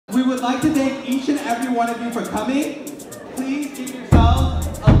would like to thank each and every one of you for coming. Please give yourselves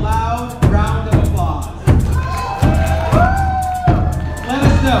a loud round of applause. Let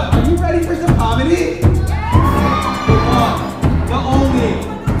us know, are you ready for some comedy? The one, the only,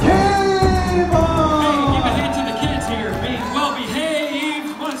 Kvon! Hey, give a hand to the kids here, being well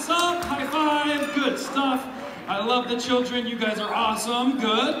behaved. What's up? High five, good stuff. I love the children, you guys are awesome,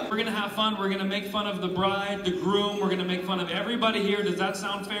 good. We're gonna have fun, we're gonna make fun of the bride, the groom, we're gonna make fun of everybody here. Does that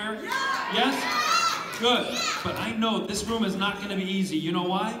sound fair? Yes? Good. But I know this room is not gonna be easy. You know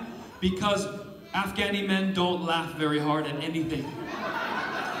why? Because Afghani men don't laugh very hard at anything.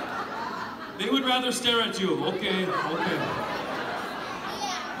 They would rather stare at you. Okay, okay.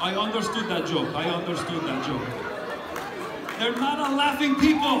 I understood that joke. I understood that joke. They're not a laughing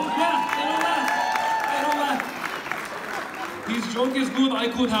people. Yeah, they don't laugh. They don't laugh. His joke is good. I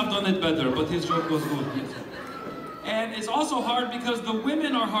could have done it better, but his joke was good. Yes. And it's also hard because the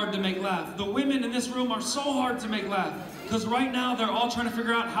women are hard to make laugh. The women in this room are so hard to make laugh. Because right now they're all trying to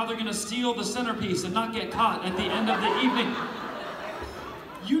figure out how they're going to steal the centerpiece and not get caught at the end of the evening.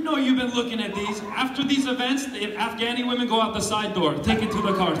 You know you've been looking at these. After these events, the Afghani women go out the side door. Take it to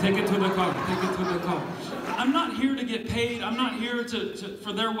the car, take it to the car, take it to the car. I'm not here to get paid. I'm not here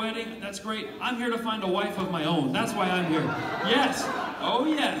for their wedding. That's great. I'm here to find a wife of my own. That's why I'm here. Yes. Oh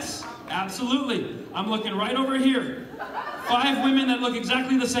yes. Absolutely. I'm looking right over here. 5 women that look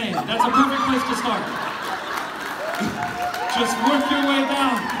exactly the same. That's a perfect place to start. Just work your way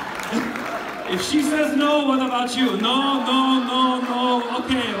down. If she says no, what about you? No, no, no, no.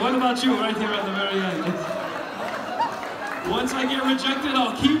 Okay, what about you? Right here at the very end. Once I get rejected,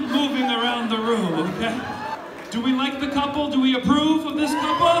 I'll keep moving around the room, okay? Do we like the couple? Do we approve of this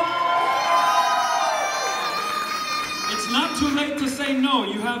couple? It's not too late to say no.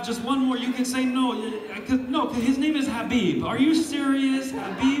 You have just one more. You can say no. No, his name is Habib. Are you serious,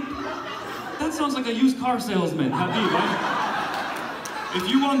 Habib? That sounds like a used car salesman, Habib. Right? If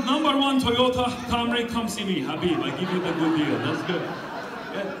you want #1 Toyota Camry, come see me, Habib. I give you the good deal. That's good.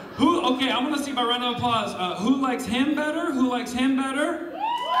 Yeah. Okay, I want to see by round of applause. Who likes him better? Who likes him better?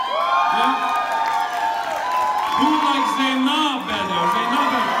 Yeah. Who likes Zainab better? Zainab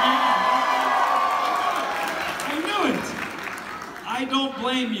better. I knew it. I don't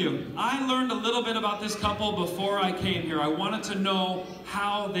blame you. I learned a little bit about this couple before I came here. I wanted to know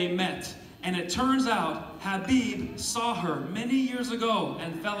how they met. And it turns out Habib saw her many years ago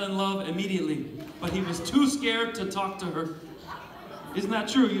and fell in love immediately. But he was too scared to talk to her. Isn't that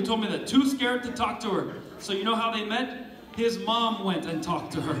true? You told me that. Too scared to talk to her. So you know how they met? His mom went and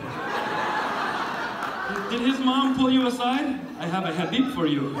talked to her. Did his mom pull you aside? I have a Habib for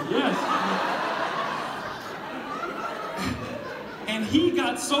you. Yes. And he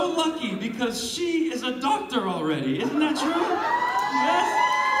got so lucky because she is a doctor already. Isn't that true? Yes?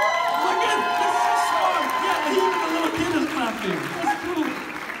 Look at this, so smart. Yeah, even the little kid is clapping. That's cool.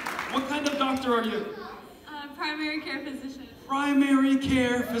 What kind of doctor are you? Primary care physician. Primary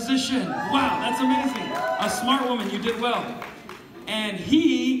care physician. Wow, that's amazing. A smart woman, you did well. And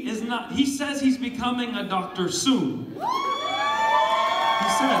he is not, he says he's becoming a doctor soon. He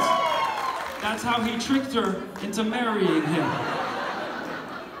says. That's how he tricked her into marrying him.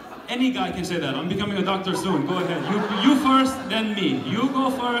 Any guy can say that. I'm becoming a doctor soon. Go ahead. You first, then me. You go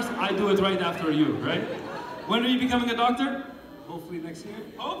first, I do it right after you, right? When are you becoming a doctor? Hopefully next year.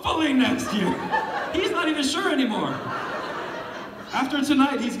 Hopefully next year. He's not even sure anymore. After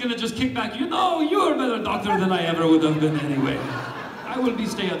tonight, he's gonna just kick back. You know, you're a better doctor than I ever would have been anyway. I will be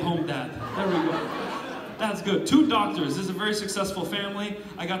stay-at-home dad. There we go. That's good. 2 doctors. This is a very successful family.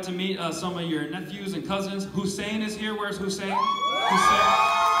 I got to meet some of your nephews and cousins. Hussein is here. Where's Hussein? Hussein.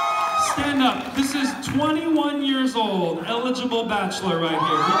 Stand up. This is 21 years old, eligible bachelor right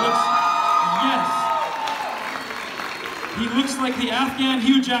here. He looks like the Afghan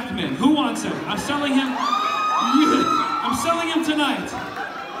Hugh Jackman. Who wants him? I'm selling him. I'm selling him tonight.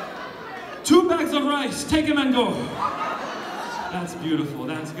 2 bags of rice. Take him and go. That's beautiful.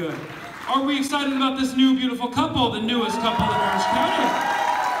 That's good. Are we excited about this new beautiful couple, the newest couple in Orange County?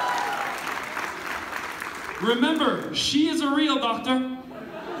 Remember, she is a real doctor.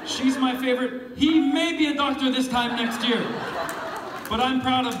 She's my favorite. He may be a doctor this time next year. But I'm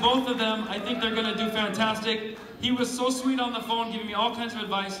proud of both of them. I think they're gonna do fantastic. He was so sweet on the phone, giving me all kinds of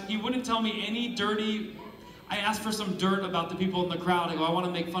advice. He wouldn't tell me any dirty, I asked for some dirt about the people in the crowd. I go, I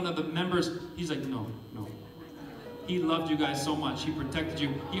wanna make fun of the members. He's like, no, no. He loved you guys so much. He protected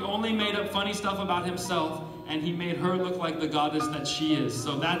you. He only made up funny stuff about himself, and he made her look like the goddess that she is.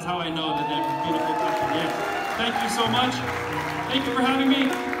 So that's how I know that they're beautiful couple. Yes. Thank you so much. Thank you for having me.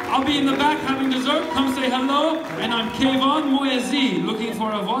 I'll be in the back having dessert. Come say hello. And I'm Kvon looking for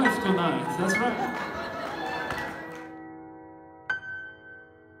a wife tonight. That's right.